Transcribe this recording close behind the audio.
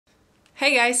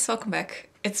Hey guys, welcome back.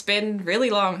 It's been really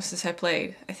long since I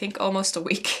played. I think almost a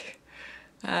week.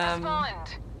 And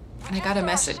I got a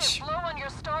message. Blow on your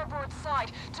starboard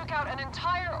side took out an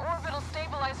entire orbital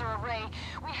stabilizer array.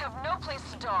 We have no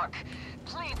place to dock.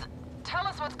 Please, tell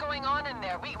us what's going on in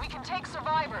there. We can take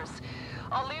survivors.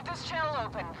 I'll leave this channel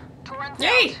open. Torrens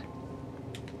Yay!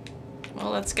 out. Well,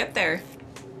 let's get there.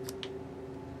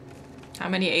 How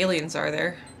many aliens are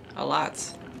there? A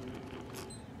lot.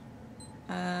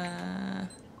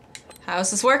 How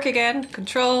does this work again?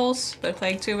 Controls. Been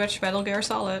playing too much Metal Gear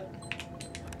Solid.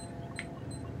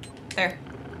 There.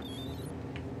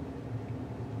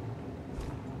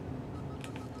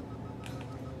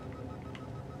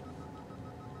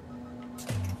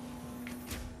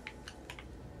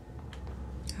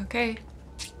 Okay.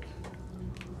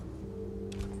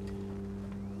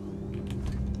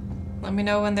 Let me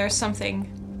know when there's something.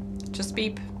 Just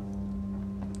beep.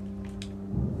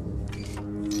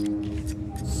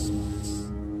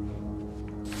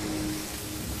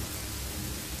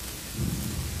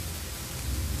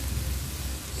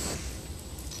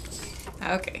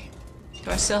 Okay.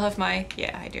 Do I still have my...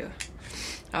 Yeah, I do.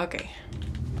 Okay.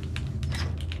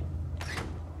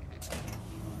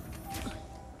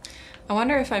 I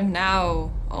wonder if I'm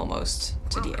now almost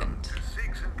to the end.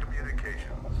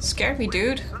 Scared me,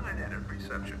 dude.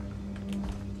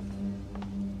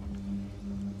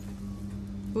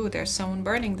 Ooh, there's someone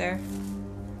burning there.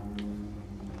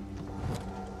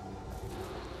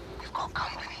 We've got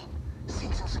company.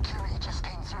 Seats and security just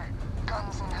came through.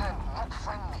 Guns in hand, not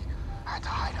friendly. I had to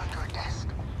hide under a desk.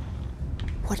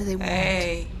 What do they want?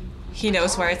 Hey, he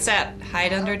knows where it's at.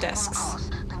 Hide under desks.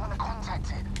 They want to contact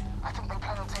it. I think they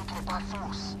plan on taking it by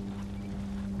force.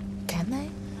 Can they?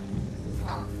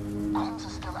 No, comms are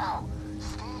still out.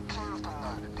 Stay clear of them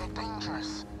though. They're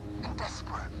dangerous and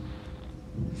desperate.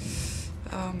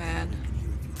 Oh man.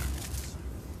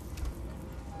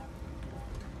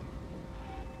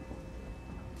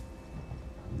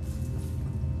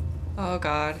 Oh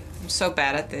god, I'm so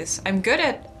bad at this. I'm good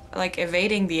at like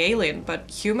evading the alien,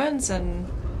 but humans and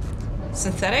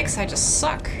synthetics, I just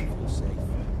suck.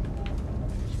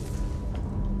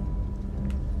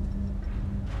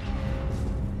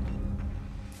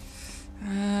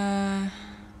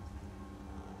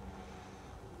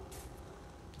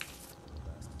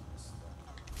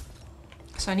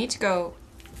 So I need to go...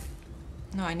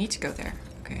 No, I need to go there.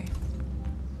 Okay.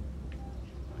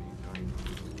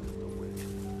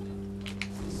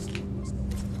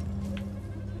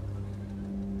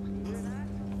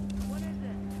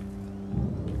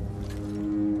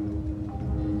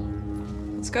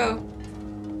 Let's go.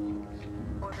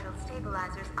 Orbital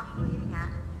stabilizers operating at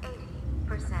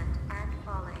 80% and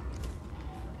falling.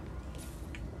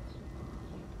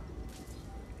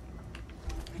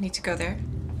 I need to go there.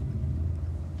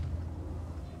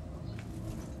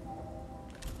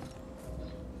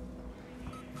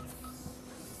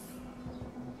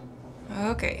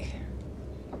 Okay.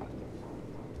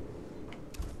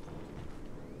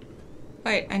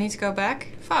 Wait, I need to go back?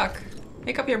 Fuck.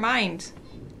 Make up your mind.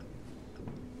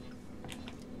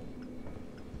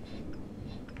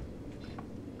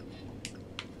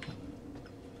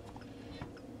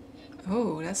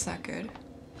 Oh, that's not good.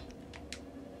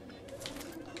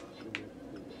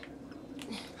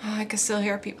 Oh, I can still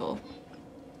hear people.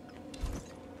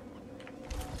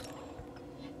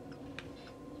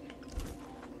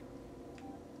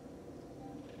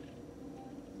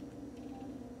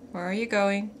 Where are you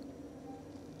going?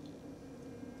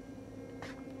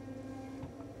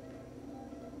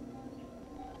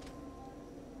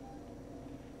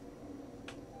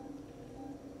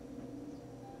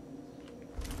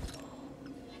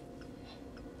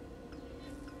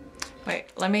 Wait,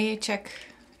 let me check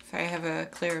if I have a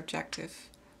clear objective.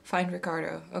 Find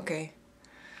Ricardo. Okay.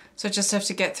 So I just have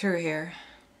to get through here.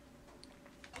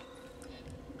 How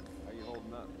you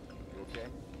holding up? You okay?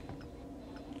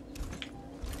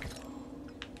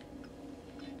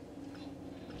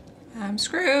 I'm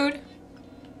screwed.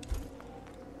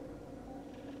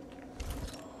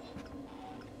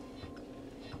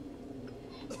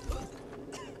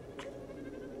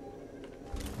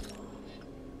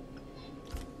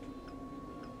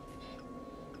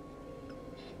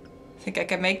 Think I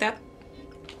can make that?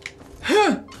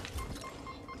 Huh!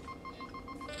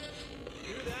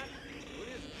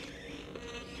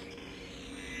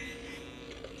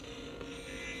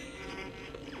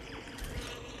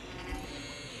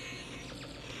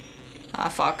 Ah,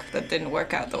 fuck. That didn't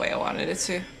work out the way I wanted it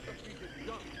to.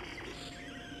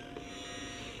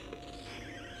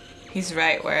 He's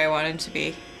right where I want him to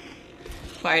be.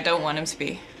 Where I don't want him to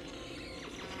be.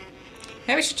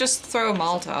 Maybe we should just throw a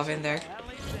Molotov in there.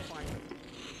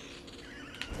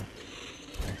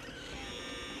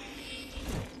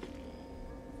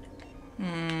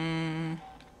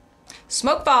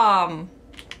 Smoke bomb!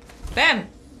 Bam!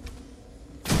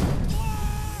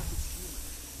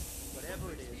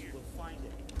 Whatever it is, we'll find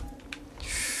it.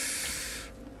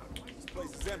 This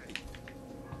place is empty.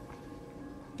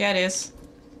 Yeah, it is.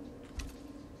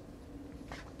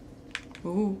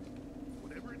 Ooh.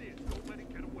 Whatever it is, don't let it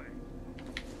get away.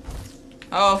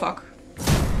 Oh, fuck.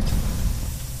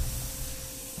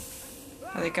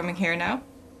 Are they coming here now?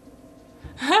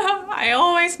 I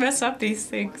always mess up these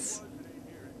things.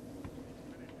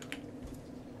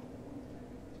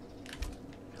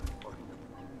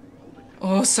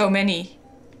 Oh, so many.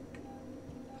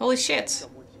 Holy shit.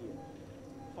 Someone's here.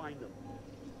 Find them.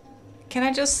 Can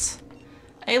I just...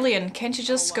 Alien, can't you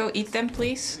just go eat them,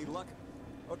 please? Any luck?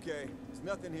 Okay, there's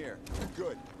nothing here. We're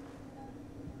good.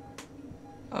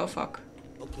 Oh, fuck.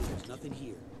 Okay, there's nothing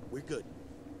here. We're good.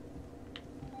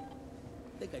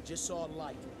 I think I just saw a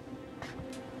light.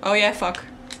 Oh, yeah, fuck.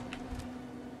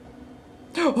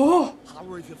 Oh!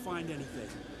 Holler if you find anything.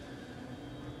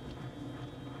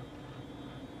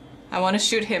 I want to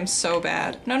shoot him so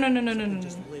bad. No, no, no, no, no, no, no.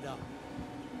 Just lit up.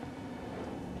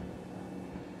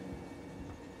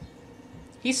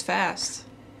 He's fast.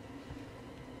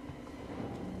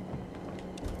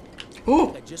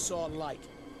 Ooh! I just saw a light.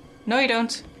 No, you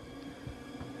don't.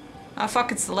 Ah,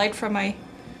 fuck, it's the light from my...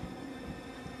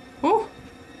 Ooh!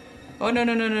 Oh, no,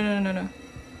 no, no, no, no, no, no.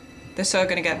 They're so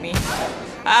gonna get me.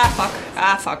 Ah, fuck.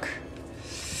 Ah, fuck.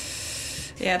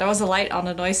 Yeah, there was a light on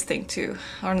the noise thing too.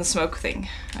 Or on the smoke thing.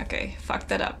 Okay, fuck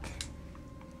that up.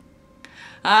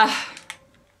 Ah!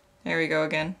 There we go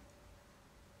again.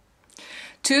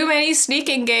 Too many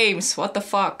sneaking games! What the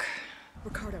fuck?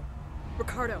 Ricardo.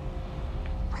 Ricardo.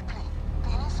 Ripley, the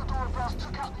Inisadora blast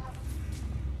took out the...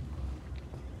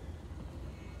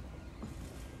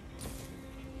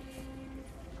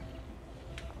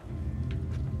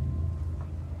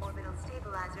 Orbital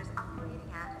stabilizers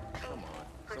operating at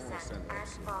 80% and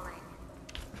falling.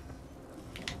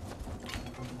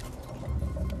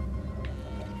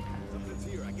 Something's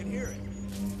here. I can hear it.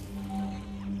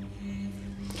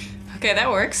 Okay, that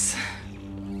works.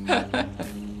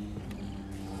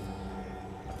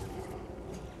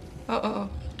 Oh.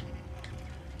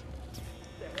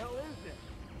 The hell is this?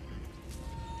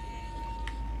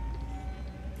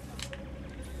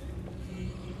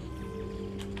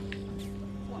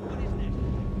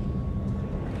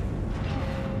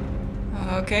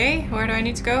 Okay, where do I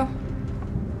need to go?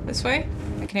 This way?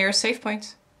 I can hear a save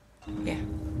point. Yeah.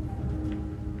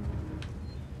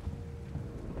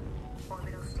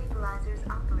 Orbital stabilizers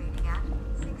operating at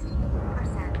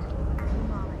 60% and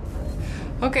falling.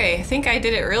 Okay, I think I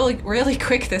did it really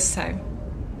quick this time.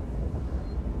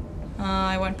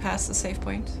 I went past the save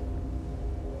point.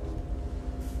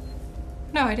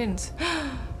 No, I didn't.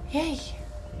 Yay!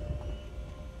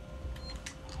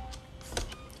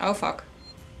 Oh fuck.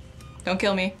 Don't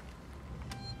kill me.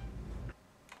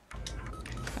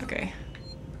 Okay.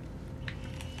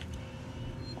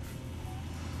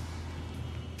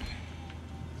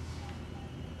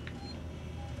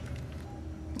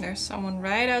 There's someone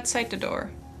right outside the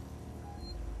door.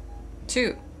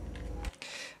 2.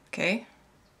 Okay.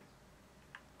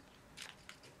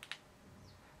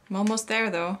 I'm almost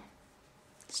there though.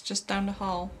 It's just down the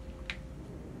hall.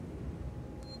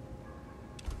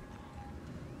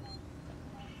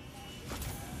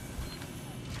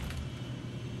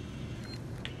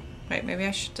 Wait, maybe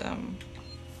I should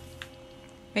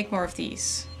make more of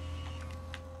these.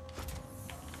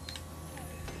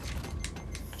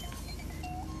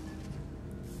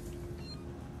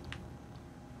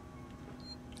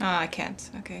 Ah, I can't.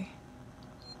 Okay.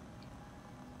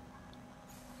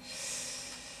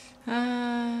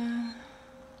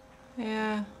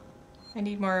 Yeah. I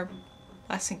need more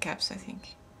blasting caps, I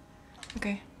think.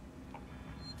 Okay.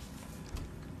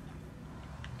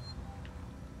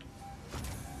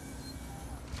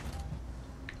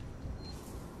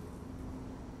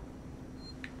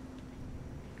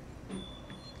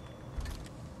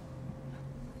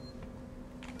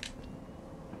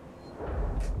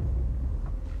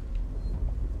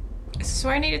 Is this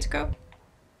where I needed to go?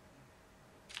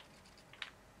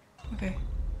 Okay.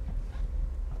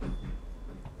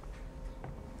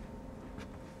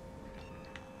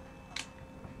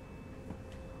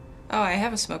 Oh, I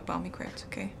have a smoke bomb equipped,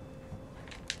 okay.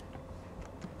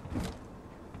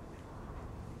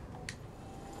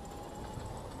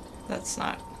 That's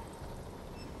not...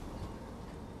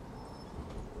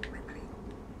 Ripley,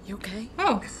 You okay?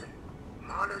 Oh! listen.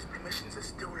 Marlowe's permissions are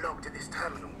still logged at this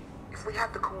terminal. If we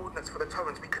had the coordinates for the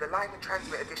torrents, we could align the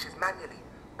transmitter dishes manually,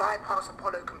 bypass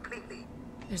Apollo completely.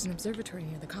 There's an observatory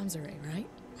near the comms array, right?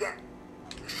 Yeah,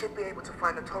 You should be able to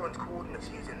find the torrent's coordinates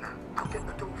using that. I'll get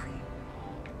the door for you.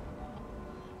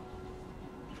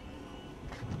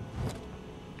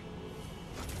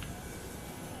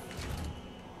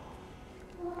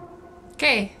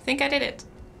 Okay, think I did it.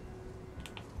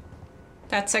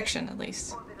 That section, at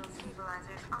least. Orbital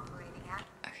stabilizers operating at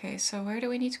Okay, so where do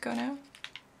we need to go now?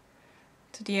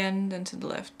 To the end and to the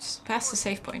left. Past the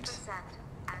save point. 40%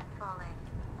 and falling.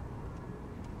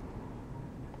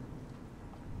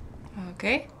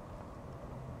 Okay.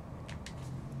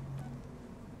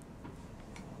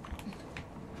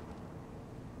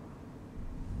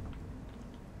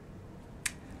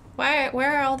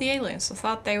 Where are all the aliens? I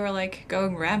thought they were like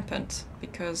going rampant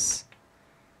because...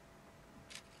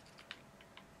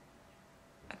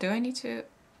 Do I need to...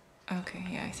 Okay,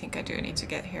 yeah, I think I do need to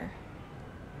get here.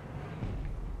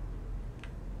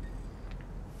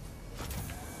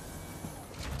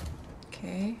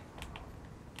 Okay.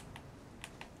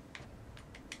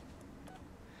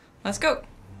 Let's go.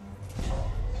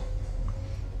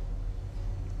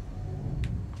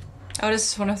 Oh,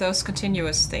 this is one of those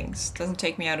continuous things. Doesn't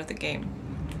take me out of the game.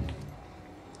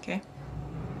 Okay.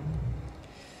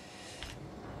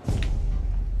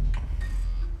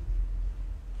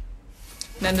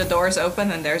 Then the doors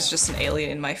open and there's just an alien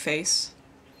in my face.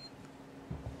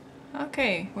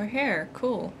 Okay, we're here.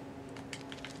 Cool.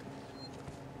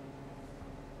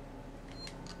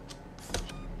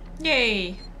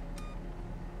 Yay!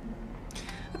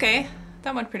 Okay,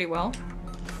 that went pretty well.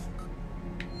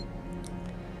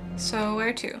 So,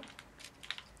 where to?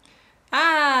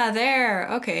 Ah, there!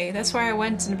 Okay, that's where I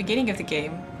went in the beginning of the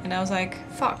game. And I was like,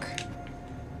 fuck.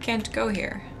 Can't go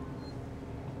here.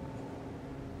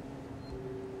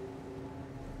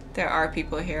 There are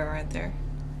people here, aren't there?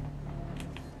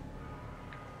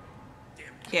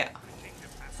 Yeah.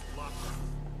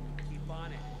 Keep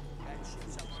on it. That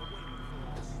shit's up the waiting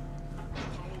for us.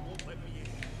 Apollo won't let me in.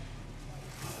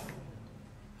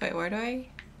 Wait, where do I...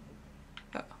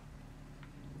 Oh.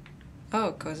 Oh,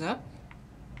 it goes up?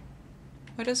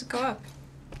 Where does it go up?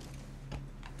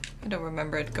 I don't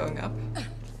remember it going up.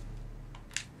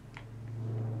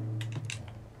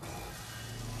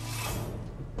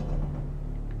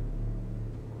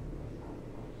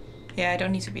 Yeah, I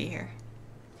don't need to be here.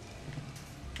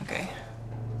 Okay.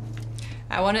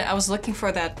 I was looking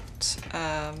for that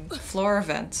floor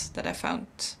vent that I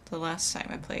found the last time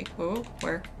I played. Whoa,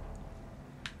 where?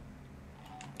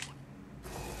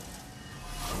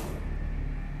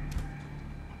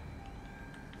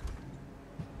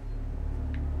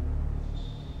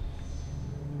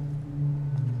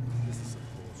 This is some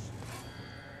bullshit.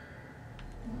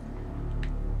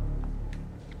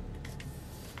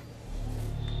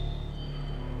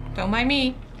 Don't mind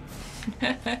me.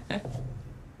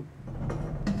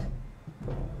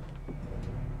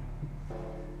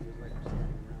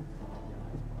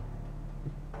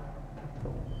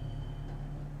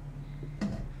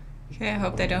 Okay, I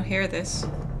hope they don't hear this.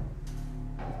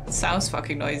 It sounds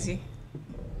fucking noisy.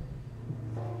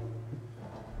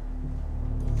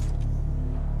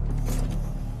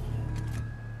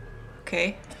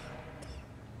 Okay.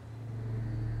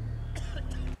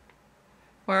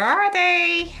 Where are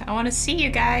they? I want to see you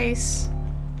guys.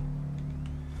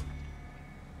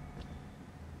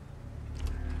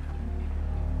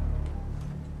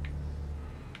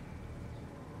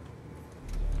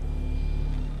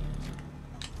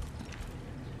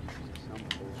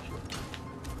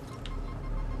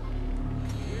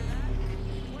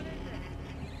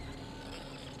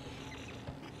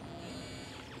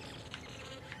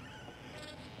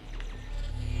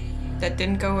 That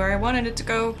didn't go where I wanted it to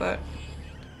go, but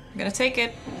I'm gonna take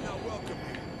it. You're not welcome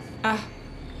here. Ah.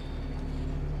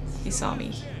 He saw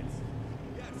me.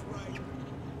 That's right.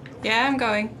 Yeah, I'm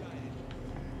going.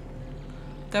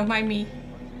 Don't mind me.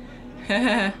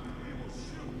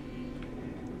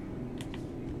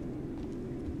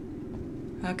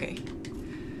 Okay.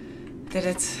 Did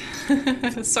it.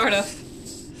 Sort of.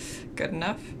 Good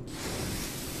enough.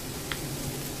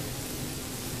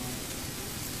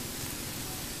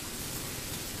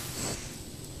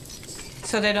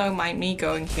 So they don't mind me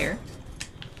going here.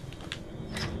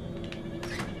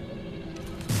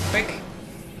 Quick.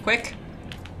 Quick.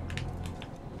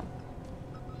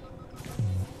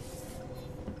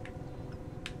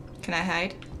 Can I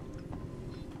hide?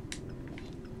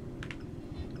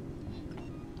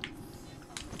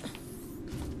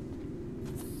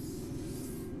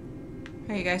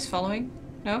 Are you guys following?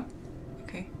 No?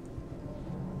 Okay.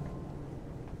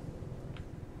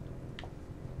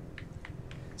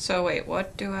 So wait,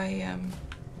 what do I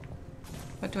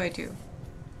do?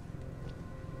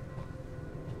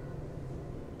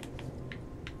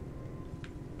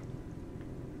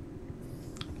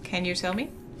 Can you tell me?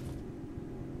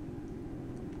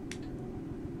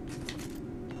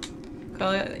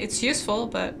 Well, it's useful,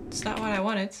 but it's not what I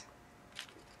wanted.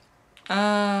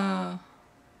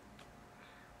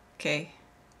 Okay.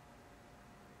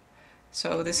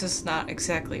 So this is not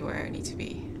exactly where I need to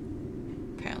be,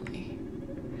 apparently.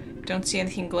 Don't see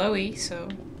anything glowy, so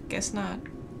guess not.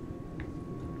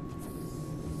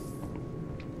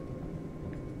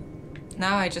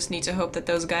 Now I just need to hope that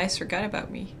those guys forgot about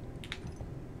me.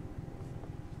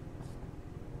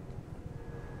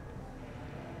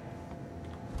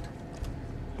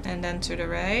 And then to the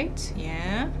right,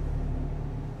 yeah.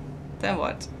 Then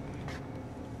what?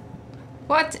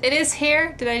 What? It is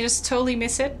here? Did I just totally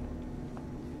miss it?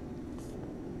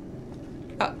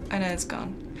 Oh, and then it's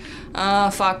gone. Ah,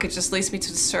 fuck, it just leads me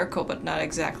to the circle, but not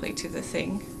exactly to the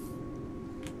thing.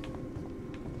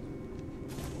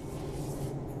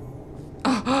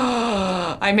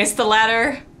 Oh, I missed the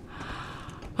ladder.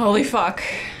 Holy fuck.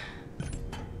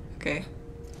 Okay.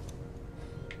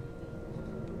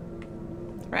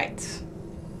 Right.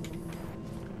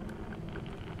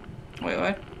 Wait,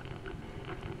 what?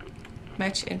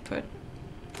 Match input.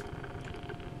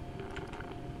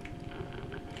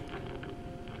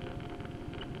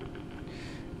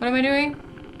 What am I doing?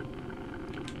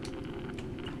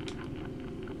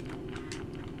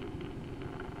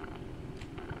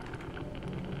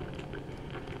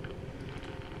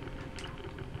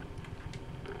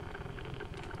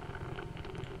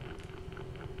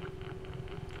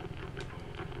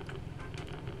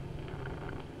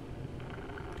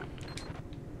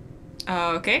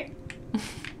 Okay.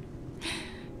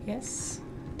 Yes.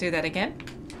 Do that again.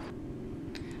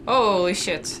 Holy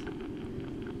shit.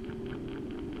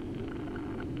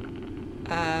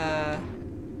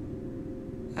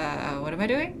 What am I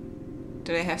doing?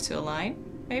 Do I have to align?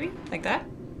 Maybe? Like that?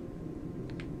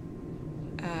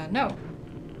 No.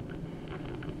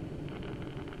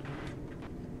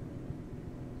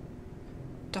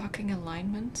 Docking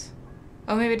alignment?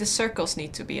 Oh, maybe the circles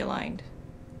need to be aligned.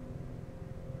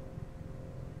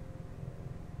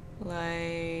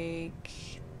 Like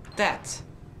that.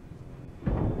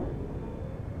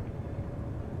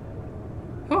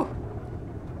 Oh.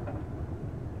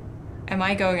 Am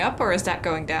I going up or is that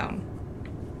going down?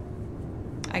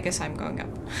 I guess I'm going up.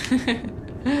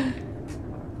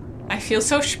 I feel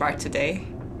so smart today.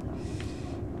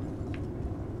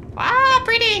 Ah,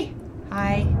 pretty!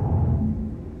 Hi.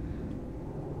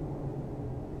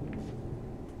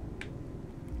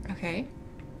 Okay.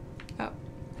 Oh.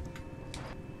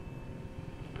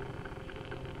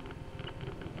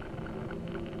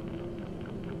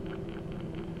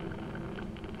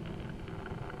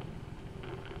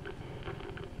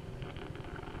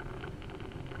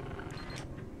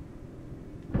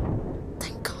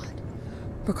 Thank God.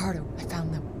 Ricardo, I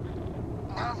found them.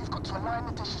 Now you've got to align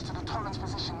the dishes to the Torrens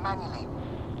position manually.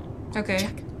 Okay.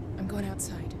 Check. I'm going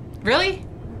outside. Really?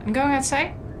 I'm going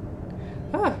outside?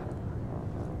 Oh.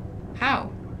 How?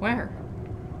 Where?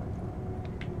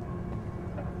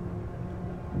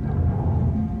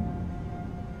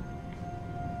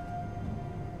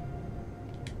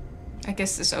 I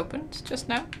guess this opened just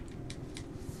now.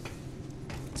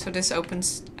 So this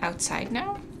opens outside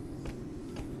now?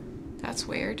 That's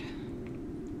weird.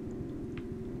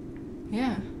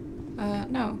 Yeah.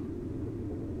 No.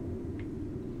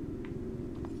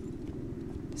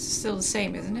 This is still the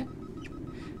same, isn't it?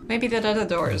 Maybe that other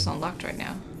door is unlocked right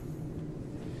now.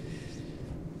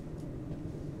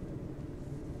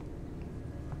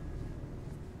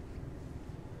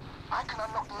 I can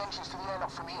unlock the entrance to the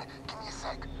airlock from here. Give me a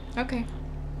sec. Okay.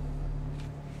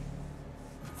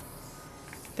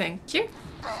 Thank you.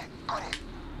 There, got it.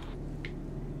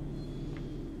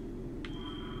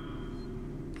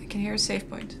 I can hear a save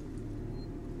point.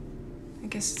 I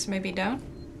guess it's maybe down?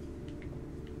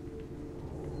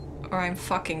 Or I'm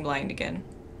fucking blind again.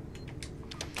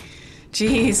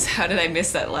 Jeez, how did I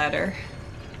miss that ladder?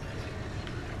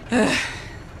 Ugh.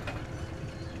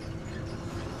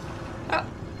 Oh.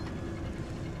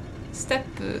 Step.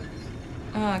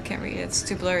 Oh, I can't read it. It's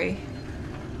too blurry.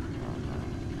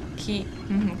 Key.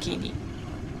 Key.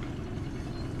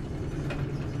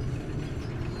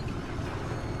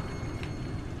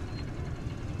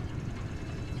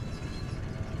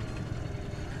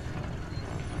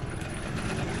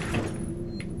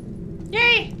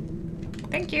 Yay!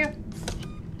 Thank you.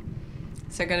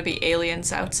 Is there gonna be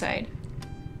aliens outside?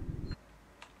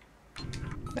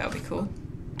 That would be cool.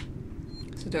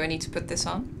 So do I need to put this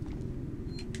on?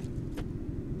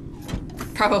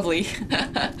 Probably.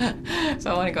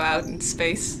 So I want to go out in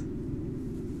space.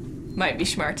 Might be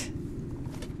smart.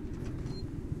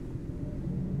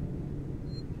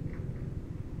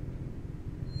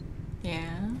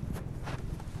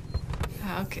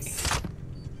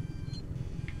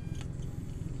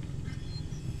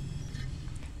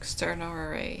 External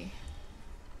array.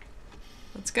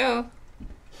 Let's go.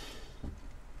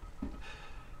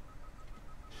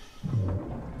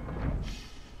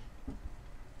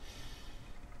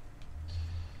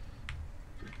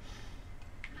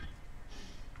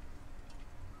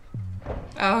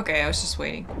 Oh, okay, I was just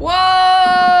waiting. Whoa!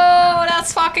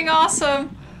 That's fucking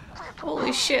awesome!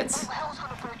 Holy shit. What the hell's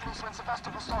gonna break loose when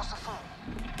Sevastopol starts to fall?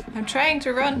 I'm trying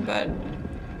to run, but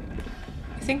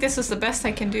I think this is the best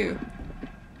I can do.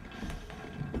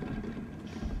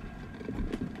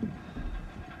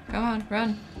 Come on,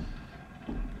 run.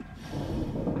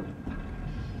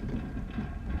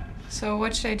 So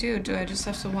what should I do? Do I just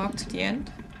have to walk to the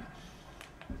end?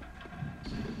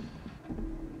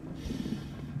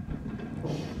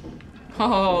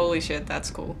 Holy shit, that's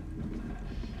cool.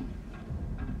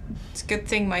 It's a good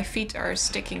thing my feet are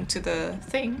sticking to the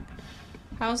thing.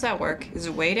 How does that work? Is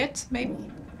it weighted, maybe?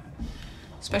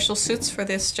 Special suits for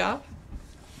this job?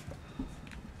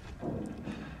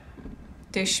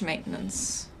 Dish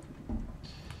maintenance.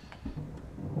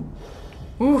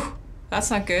 Ooh, that's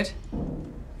not good.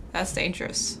 That's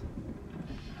dangerous.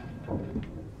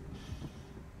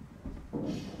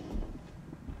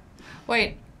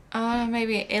 Wait,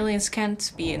 maybe aliens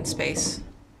can't be in space.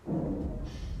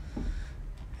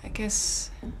 I guess...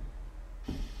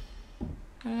 I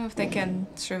don't know if they can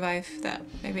survive that.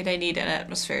 Maybe they need an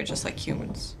atmosphere just like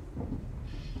humans.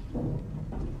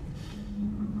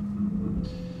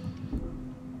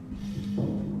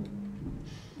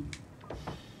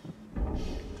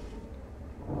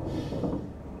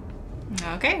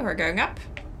 Okay, we're going up.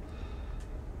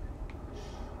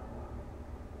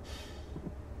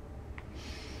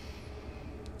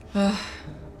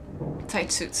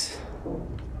 Tight suits.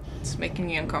 It's making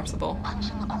me uncomfortable.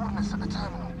 Punching the coordinates at the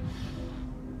terminal.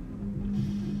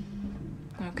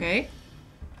 Okay.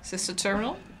 Is this the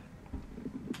terminal?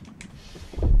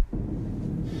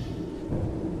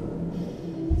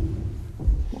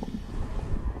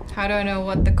 How do I know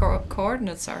what the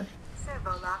coordinates are?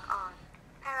 Servo lock on.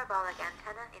 Parabolic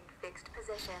antenna in fixed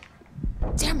position.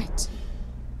 Damn it!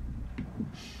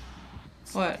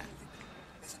 What?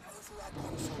 There's an override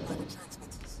console by the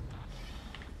transmitters.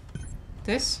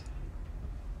 This?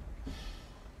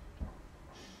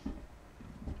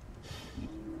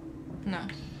 No.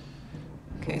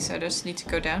 Okay, so I just need to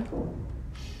go down.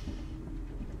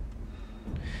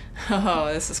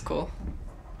 Oh, this is cool.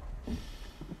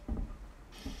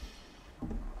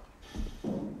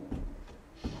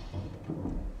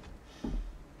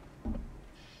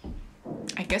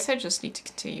 I guess I just need to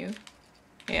continue.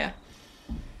 Yeah.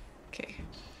 Okay.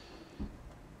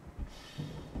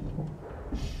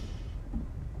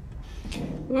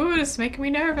 Ooh, this is making me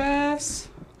nervous.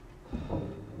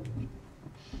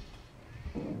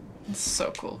 It's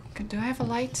so cool. Do I have a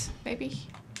light? Maybe?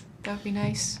 That would be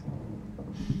nice.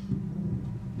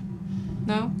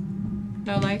 No?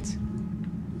 No light?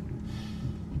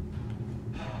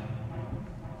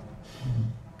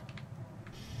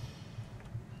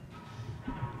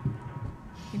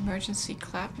 Emergency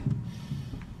clap.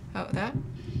 Oh, that?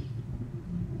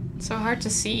 It's so hard to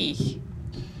see.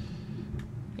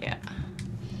 Yeah.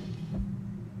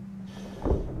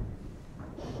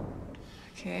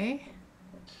 Okay.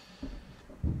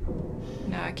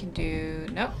 Now I can do...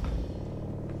 Nope.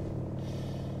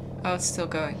 Oh, it's still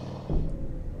going.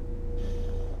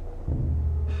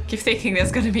 Keep thinking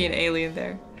there's gonna be an alien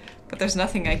there. But there's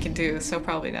nothing I can do, so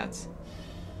probably not.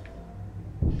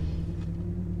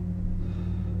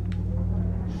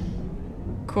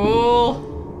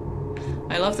 Cool.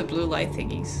 I love the blue light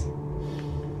thingies.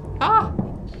 Ah!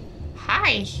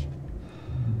 Hi!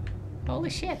 Holy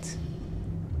shit.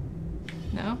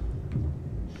 No?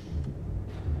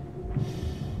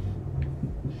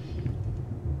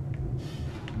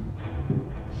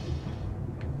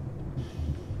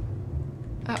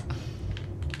 Oh.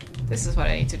 This is what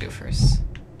I need to do first.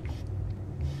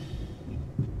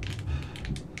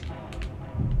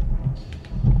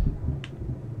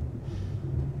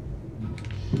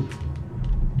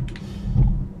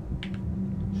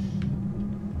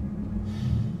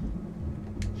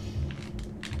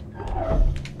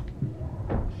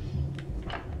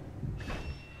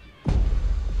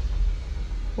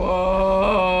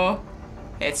 Whoa!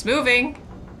 It's moving!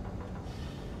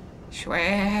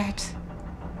 Sweat!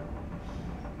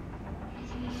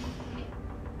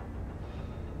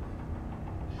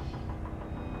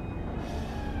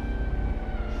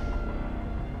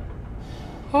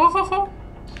 Ho ho ho!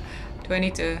 Do I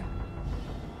need to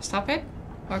stop it?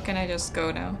 Or can I just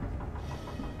go now?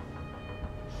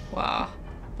 Wow.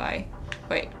 Bye.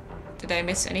 Wait, did I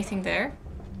miss anything there?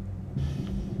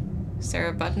 Is there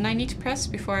a button I need to press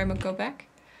before I go back?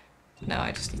 No,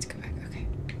 I just need to go back. Okay.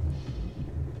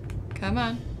 Come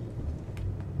on.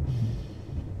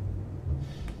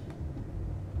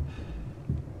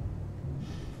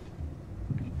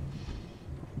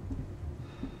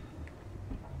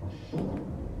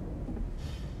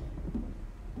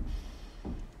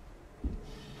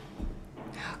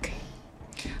 Okay.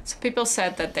 Some people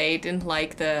said that they didn't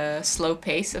like the slow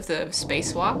pace of the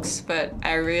spacewalks, but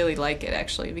I really like it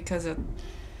actually because it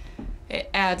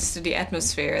adds to the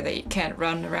atmosphere that you can't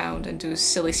run around and do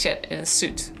silly shit in a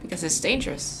suit because it's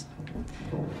dangerous.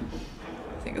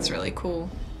 I think it's really cool.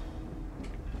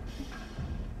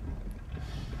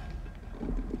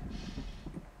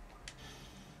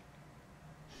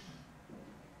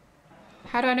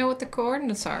 How do I know what the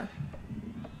coordinates are?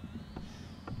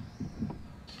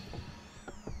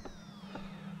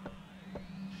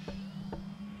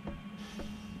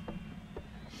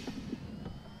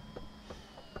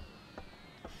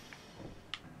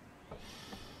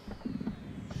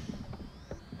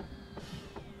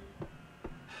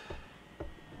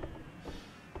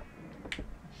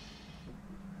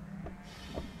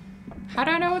 How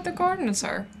do I know what the coordinates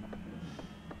are?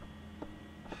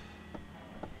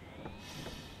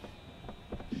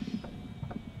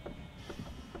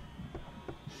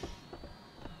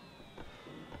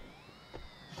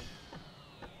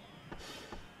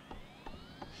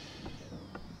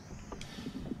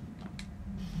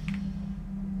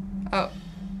 Oh.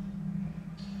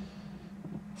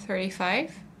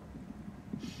 35?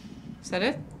 Is that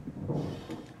it?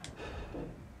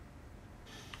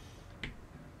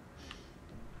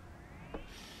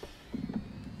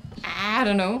 I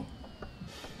don't know.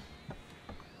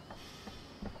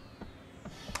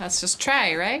 Let's just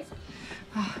try, right?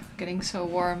 Oh, I'm getting so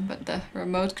warm, but the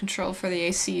remote control for the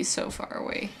AC is so far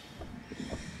away.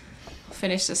 I'll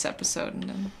finish this episode and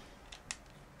then...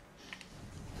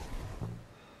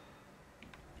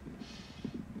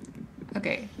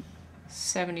 Okay.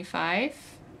 75.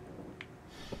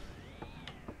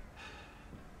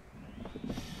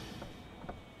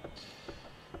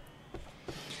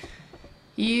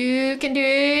 You can do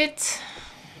it.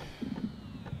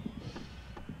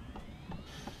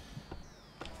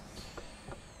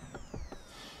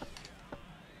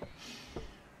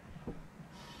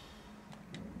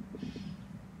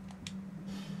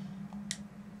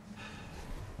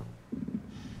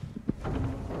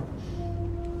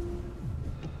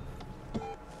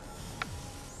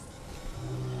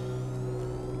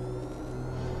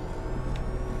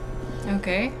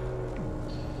 Okay.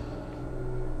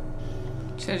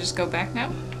 Should I just go back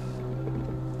now?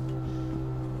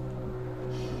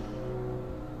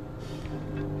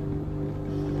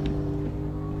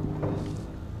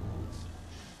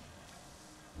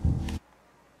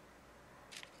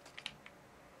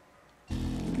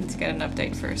 Let's get an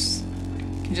update first.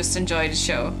 Just enjoy the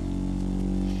show.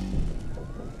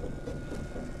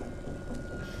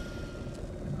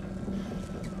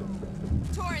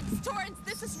 Torrance,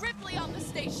 this is Ripley on the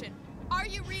station. Are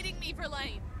you reading me,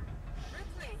 Verlaine?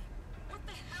 Ripley, what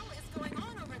the hell is going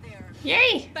on over there?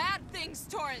 Yay! Bad things,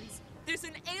 Torrance. There's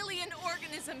an alien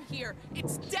organism here.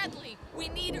 It's deadly. We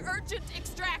need urgent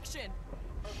extraction.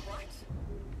 What?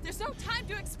 There's no time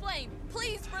to explain.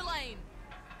 Please, Verlaine.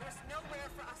 There's nowhere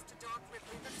for us to dock,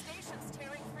 Ripley. The station's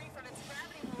tearing free from its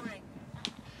gravity mooring.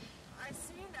 I've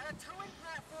seen a towing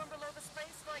platform below the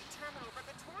spaceflight terminal, but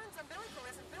the Torrens umbilical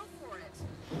isn't built for it.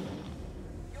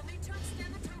 You'll need to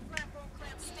extend the tow platform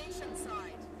clamp station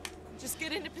side. Just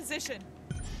get into position.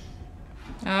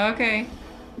 Okay.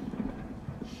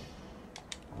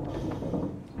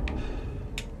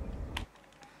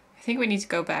 I think we need to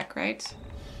go back, right?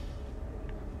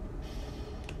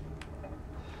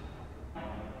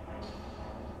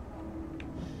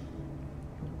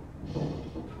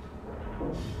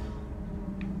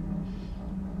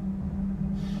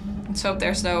 Let's hope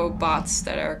there's no bots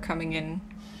that are coming in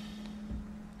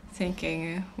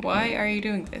thinking, why are you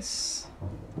doing this?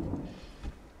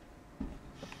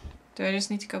 Do I just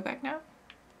need to go back now?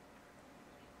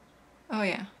 Oh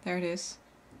yeah, there it is.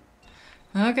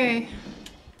 Okay.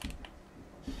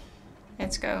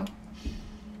 Let's go.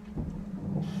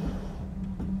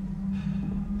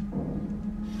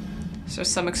 Is there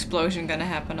some explosion gonna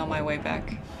happen on my way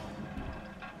back?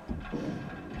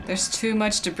 There's too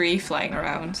much debris flying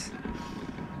around.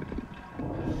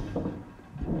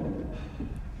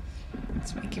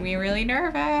 It's making me really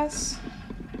nervous.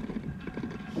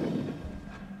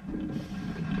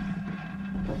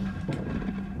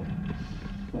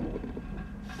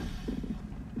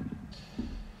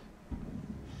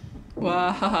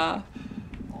 Wow,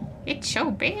 it's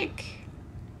so big.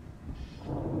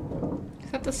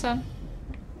 Is that the sun?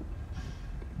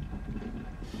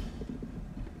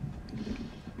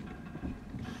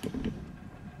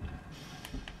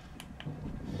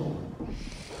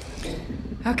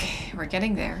 Okay, we're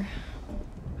getting there.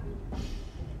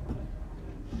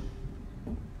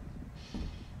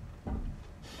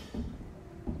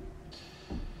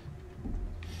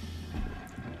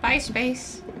 Bye,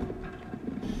 space.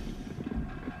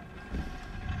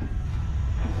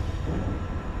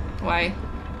 Why?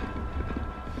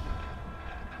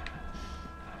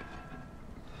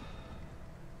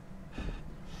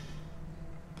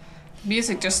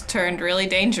 Music just turned really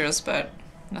dangerous, but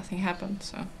nothing happened,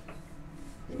 so.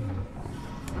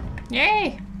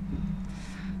 Yay!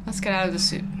 Let's get out of the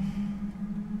suit.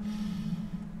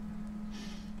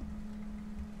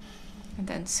 And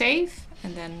then save,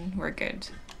 and then we're good.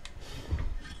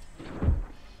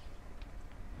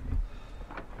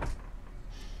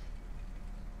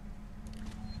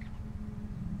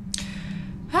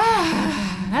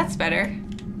 Ah, that's better.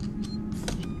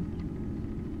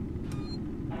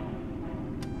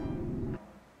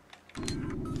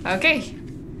 Okay.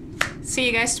 See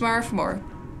you guys tomorrow for more.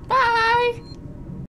 Bye!